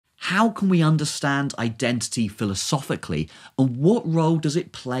How can we understand identity philosophically, and what role does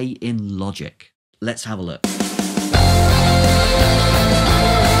it play in logic? Let's have a look.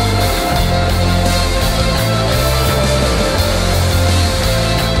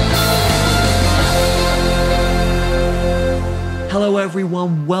 Hello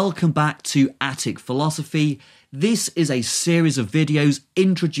everyone, welcome back to Attic Philosophy. This is a series of videos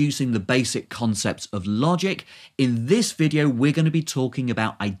introducing the basic concepts of logic. In this video, we're going to be talking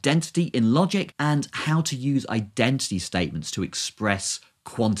about identity in logic and how to use identity statements to express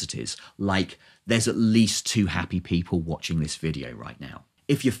quantities, like there's at least 2 happy people watching this video right now.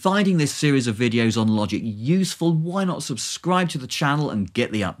 If you're finding this series of videos on logic useful, why not subscribe to the channel and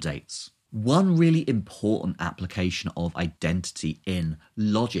get the updates? One really important application of identity in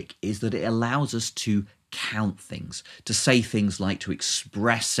logic is that it allows us to count things, to say things like, to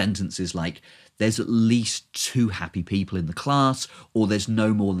express sentences like, there's at least 2 happy people in the class, or there's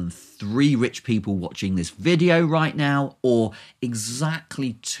no more than 3 rich people watching this video right now, or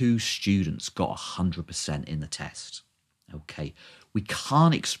exactly 2 students got 100% in the test. Okay, we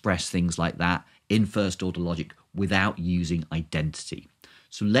can't express things like that in first order logic without using identity.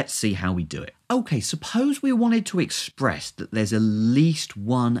 So let's see how we do it. Okay, suppose we wanted to express that there's at least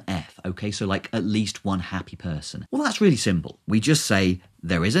one F, okay, so like at least one happy person. Well, that's really simple. We just say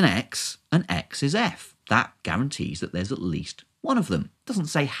there is an X and X is F. That guarantees that there's at least one of them. It doesn't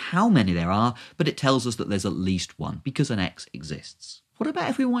say how many there are, but it tells us that there's at least one because an X exists. What about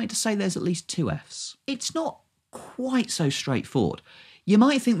if we wanted to say there's at least 2 Fs? It's not quite so straightforward. You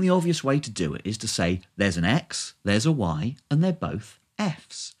might think the obvious way to do it is to say there's an X, there's a Y, and they're both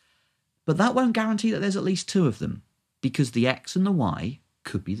Fs. But that won't guarantee that there's at least 2 of them, because the X and the Y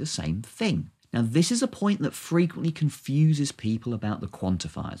could be the same thing. Now, this is a point that frequently confuses people about the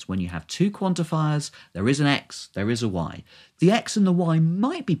quantifiers. When you have 2 quantifiers, there is an X, there is a Y. The X and the Y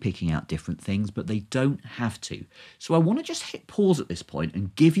might be picking out different things, but they don't have to. So I want to just hit pause at this point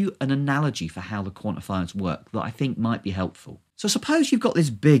and give you an analogy for how the quantifiers work that I think might be helpful. So suppose you've got this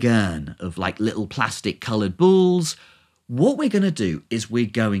big urn of like little plastic coloured balls. What we're going to do is we're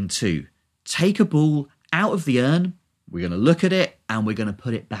going to take a ball out of the urn, we're going to look at it, and we're going to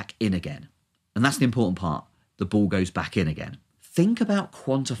put it back in again. And that's the important part. The ball goes back in again. Think about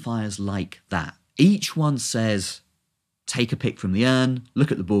quantifiers like that. Each one says, take a pick from the urn,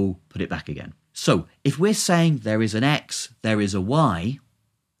 look at the ball, put it back again. So if we're saying there is an X, there is a Y,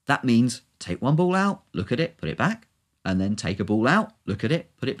 that means take one ball out, look at it, put it back, and then take a ball out, look at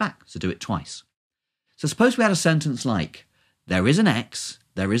it, put it back. So do it twice. So suppose we had a sentence like, there is an X,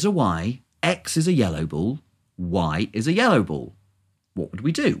 there is a Y, X is a yellow ball, Y is a yellow ball. What would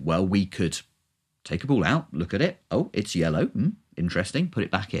we do? Well, we could take a ball out, look at it, oh, it's yellow, interesting, put it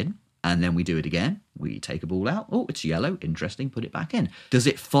back in. And then we do it again, we take a ball out, oh, it's yellow, interesting, put it back in. Does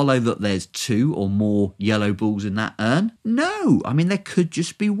it follow that there's 2 or more yellow balls in that urn? No, I mean, there could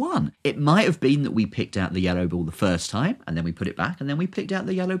just be one. It might have been that we picked out the yellow ball the first time, and then we put it back, and then we picked out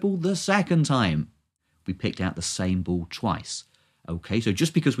the yellow ball the second time. We picked out the same ball twice. Okay, so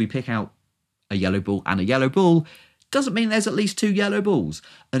just because we pick out a yellow ball and a yellow ball doesn't mean there's at least 2 yellow balls.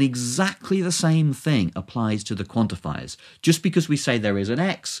 And exactly the same thing applies to the quantifiers. Just because we say there is an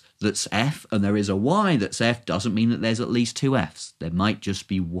X that's F and there is a Y that's F doesn't mean that there's at least 2 Fs. There might just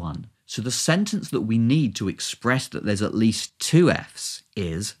be one. So the sentence that we need to express that there's at least 2 Fs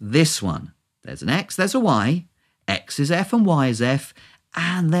is this one. There's an X, there's a Y, X is F and Y is F,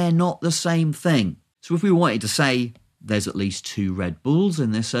 and they're not the same thing. So if we wanted to say there's at least 2 red balls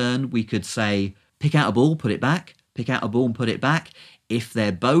in this urn, we could say pick out a ball, put it back, pick out a ball and put it back. If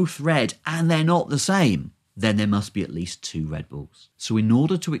they're both red and they're not the same, then there must be at least 2 red balls. So in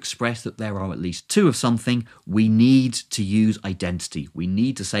order to express that there are at least 2 of something, we need to use identity. We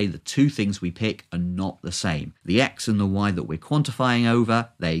need to say the 2 things we pick are not the same. The X and the Y that we're quantifying over,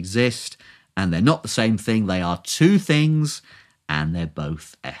 they exist, and they're not the same thing. They are 2 things, and they're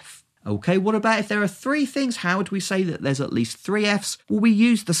both F. Okay, what about if there are 3 things? How would we say that there's at least 3 Fs? Well, we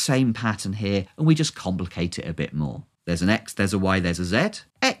use the same pattern here, and we just complicate it a bit more. There's an X, there's a Y, there's a Z.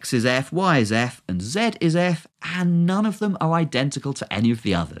 X is F, Y is F, and Z is F, and none of them are identical to any of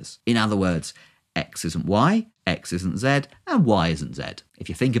the others. In other words, X isn't Y, X isn't Z, and Y isn't Z. If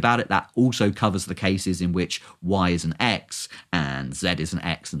you think about it, that also covers the cases in which Y is an X, and Z is an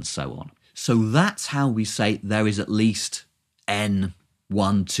X, and so on. So that's how we say there is at least N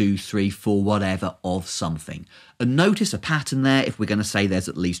 1, 2, 3, 4, whatever of something. And notice a pattern there. If we're going to say there's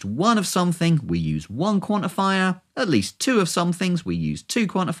at least 1 of something, we use 1 quantifier. At least 2 of some things, we use 2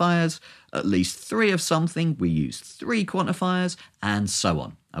 quantifiers. At least 3 of something, we use 3 quantifiers, and so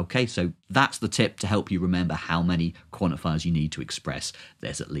on. Okay, so that's the tip to help you remember how many quantifiers you need to express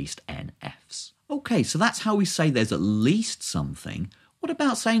there's at least n f's. Okay, so that's how we say there's at least something. What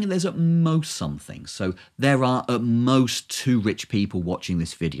about saying there's at most something? So there are at most 2 rich people watching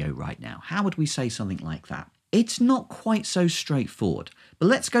this video right now. How would we say something like that? It's not quite so straightforward, but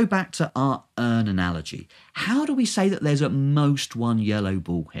let's go back to our urn analogy. How do we say that there's at most 1 yellow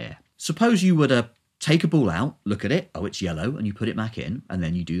ball here? Suppose you were to take a ball out, look at it, oh, it's yellow, and you put it back in, and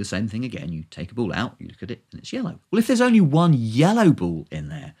then you do the same thing again. You take a ball out, you look at it, and it's yellow. Well, if there's only 1 yellow ball in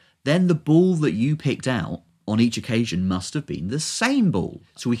there, then the ball that you picked out on each occasion must have been the same ball.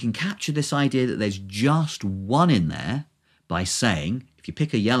 So we can capture this idea that there's just 1 in there by saying, if you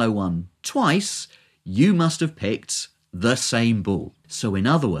pick a yellow one twice, you must have picked the same ball. So in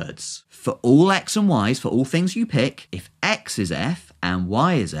other words, for all x and y's, for all things you pick, if x is f and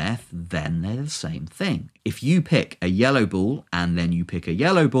y is f, then they're the same thing. If you pick a yellow ball and then you pick a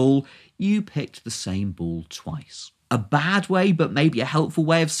yellow ball, you picked the same ball twice. A bad way, but maybe a helpful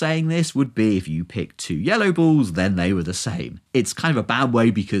way of saying this would be if you picked 2 yellow balls, then they were the same. It's kind of a bad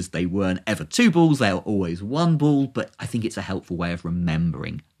way because they weren't ever 2 balls, they were always 1 ball, but I think it's a helpful way of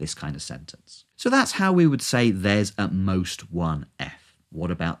remembering this kind of sentence. So that's how we would say there's at most 1 f.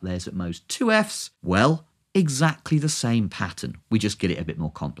 What about there's at most 2 f's? Well, exactly the same pattern. We just get it a bit more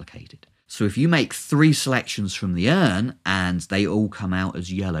complicated. So if you make 3 selections from the urn and they all come out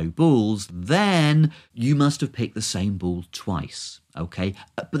as yellow balls, then you must have picked the same ball twice, okay?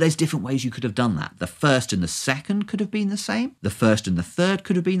 But there's different ways you could have done that. The first and the second could have been the same. The first and the third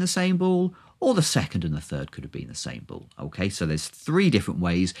could have been the same ball, or the second and the third could have been the same ball, okay? So there's 3 different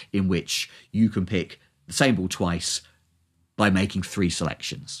ways in which you can pick the same ball twice by making 3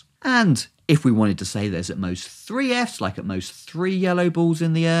 selections. And if we wanted to say there's at most 3 f's, like at most 3 yellow balls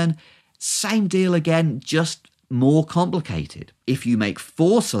in the urn, same deal again, just more complicated. If you make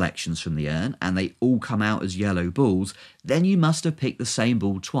 4 selections from the urn and they all come out as yellow balls, then you must have picked the same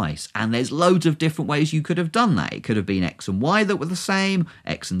ball twice. And there's loads of different ways you could have done that. It could have been x and y that were the same,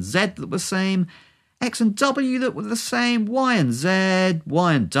 x and z that were the same, x and w that were the same, y and z,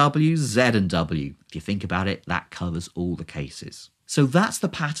 y and w, z and w. If you think about it, that covers all the cases. So that's the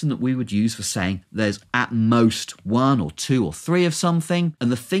pattern that we would use for saying there's at most 1 or 2 or 3 of something.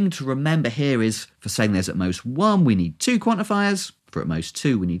 And the thing to remember here is for saying there's at most 1, we need 2 quantifiers. For at most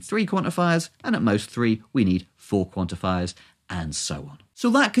 2, we need 3 quantifiers. And at most 3, we need 4 quantifiers, and so on. So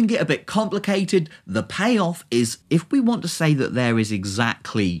that can get a bit complicated. The payoff is if we want to say that there is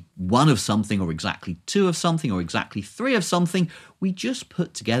exactly 1 of something or exactly 2 of something or exactly 3 of something, we just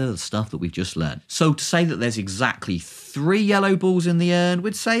put together the stuff that we've just learned. So to say that there's exactly 3 yellow balls in the urn,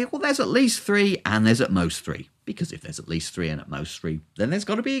 we'd say, well, there's at least 3 and there's at most 3. Because if there's at least 3 and at most 3, then there's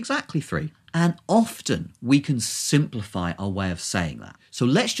got to be exactly 3. And often we can simplify our way of saying that. So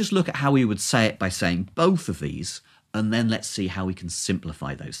let's just look at how we would say it by saying both of these, and then let's see how we can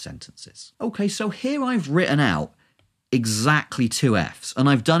simplify those sentences. Okay, so here I've written out exactly 2 f's, and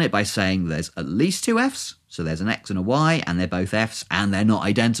I've done it by saying there's at least 2 f's, so there's an x and a y, and they're both f's, and they're not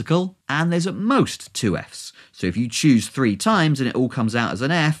identical, and there's at most 2 f's. So if you choose 3 times and it all comes out as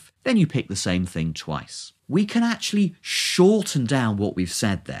an f, then you pick the same thing twice. We can actually shorten down what we've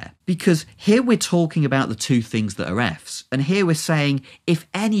said there, because here we're talking about the 2 things that are f's, and here we're saying if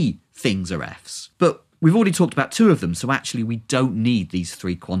any things are f's. But we've already talked about 2 of them, so actually we don't need these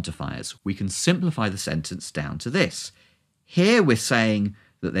 3 quantifiers. We can simplify the sentence down to this. Here we're saying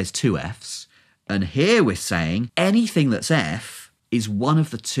that there's 2 f's, and here we're saying anything that's f is one of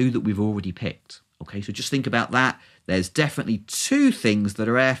the 2 that we've already picked. Okay, so just think about that. There's definitely 2 things that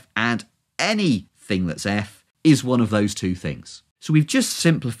are f, and anything that's f is one of those 2 things. So we've just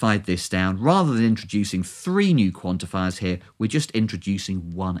simplified this down. Rather than introducing 3 new quantifiers here, we're just introducing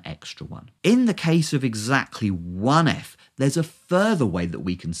 1 extra one. In the case of exactly 1 f, there's a further way that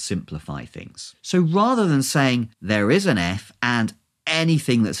we can simplify things. So rather than saying there is an f and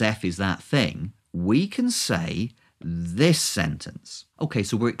anything that's f is that thing, we can say this sentence. Okay,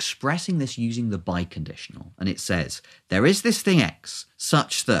 so we're expressing this using the biconditional, and it says there is this thing x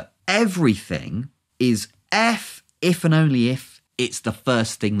such that everything is f if and only if it's the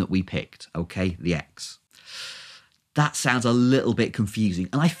first thing that we picked, okay, the x. That sounds a little bit confusing,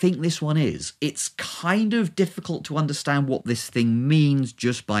 and I think this one is. It's kind of difficult to understand what this thing means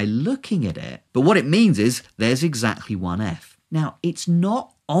just by looking at it, but what it means is there's exactly 1 f. Now, it's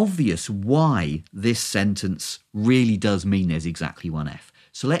not obvious why this sentence really does mean there's exactly 1 f,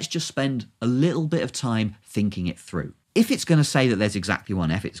 so let's just spend a little bit of time thinking it through. If it's going to say that there's exactly 1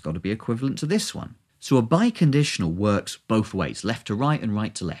 f, it's got to be equivalent to this one. So a biconditional works both ways, left to right and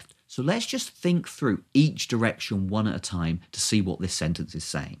right to left. So let's just think through each direction one at a time to see what this sentence is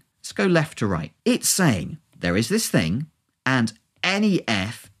saying. Let's go left to right. It's saying there is this thing and any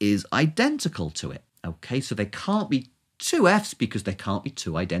f is identical to it. Okay, so there can't be two f's because there can't be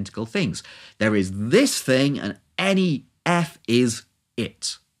two identical things. There is this thing and any f is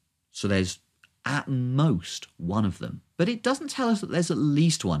it. So there's at most one of them. But it doesn't tell us that there's at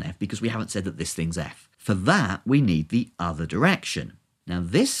least one f because we haven't said that this thing's f. For that, we need the other direction. Now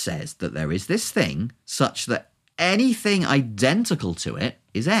this says that there is this thing such that anything identical to it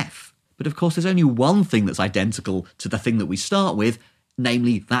is f. But of course, there's only one thing that's identical to the thing that we start with,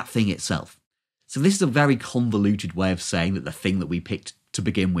 namely that thing itself. So this is a very convoluted way of saying that the thing that we picked to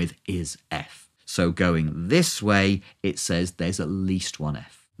begin with is f. So going this way, it says there's at least one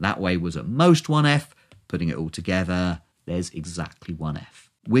f. That way was at most one f. Putting it all together, there's exactly one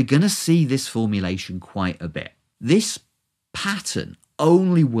f. We're going to see this formulation quite a bit. This pattern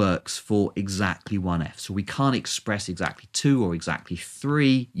only works for exactly one f. So we can't express exactly 2 or exactly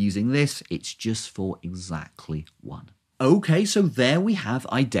 3 using this. It's just for exactly 1. Okay, so there we have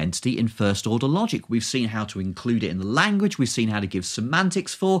identity in first order logic. We've seen how to include it in the language, we've seen how to give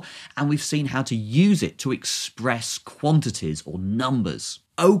semantics for, and we've seen how to use it to express quantities or numbers.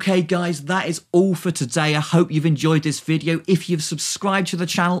 Okay guys, that is all for today. I hope you've enjoyed this video. If you've subscribed to the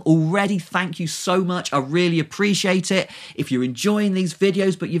channel already, thank you so much. I really appreciate it. If you're enjoying these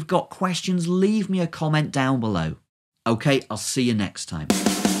videos but you've got questions, leave me a comment down below. Okay, I'll see you next time.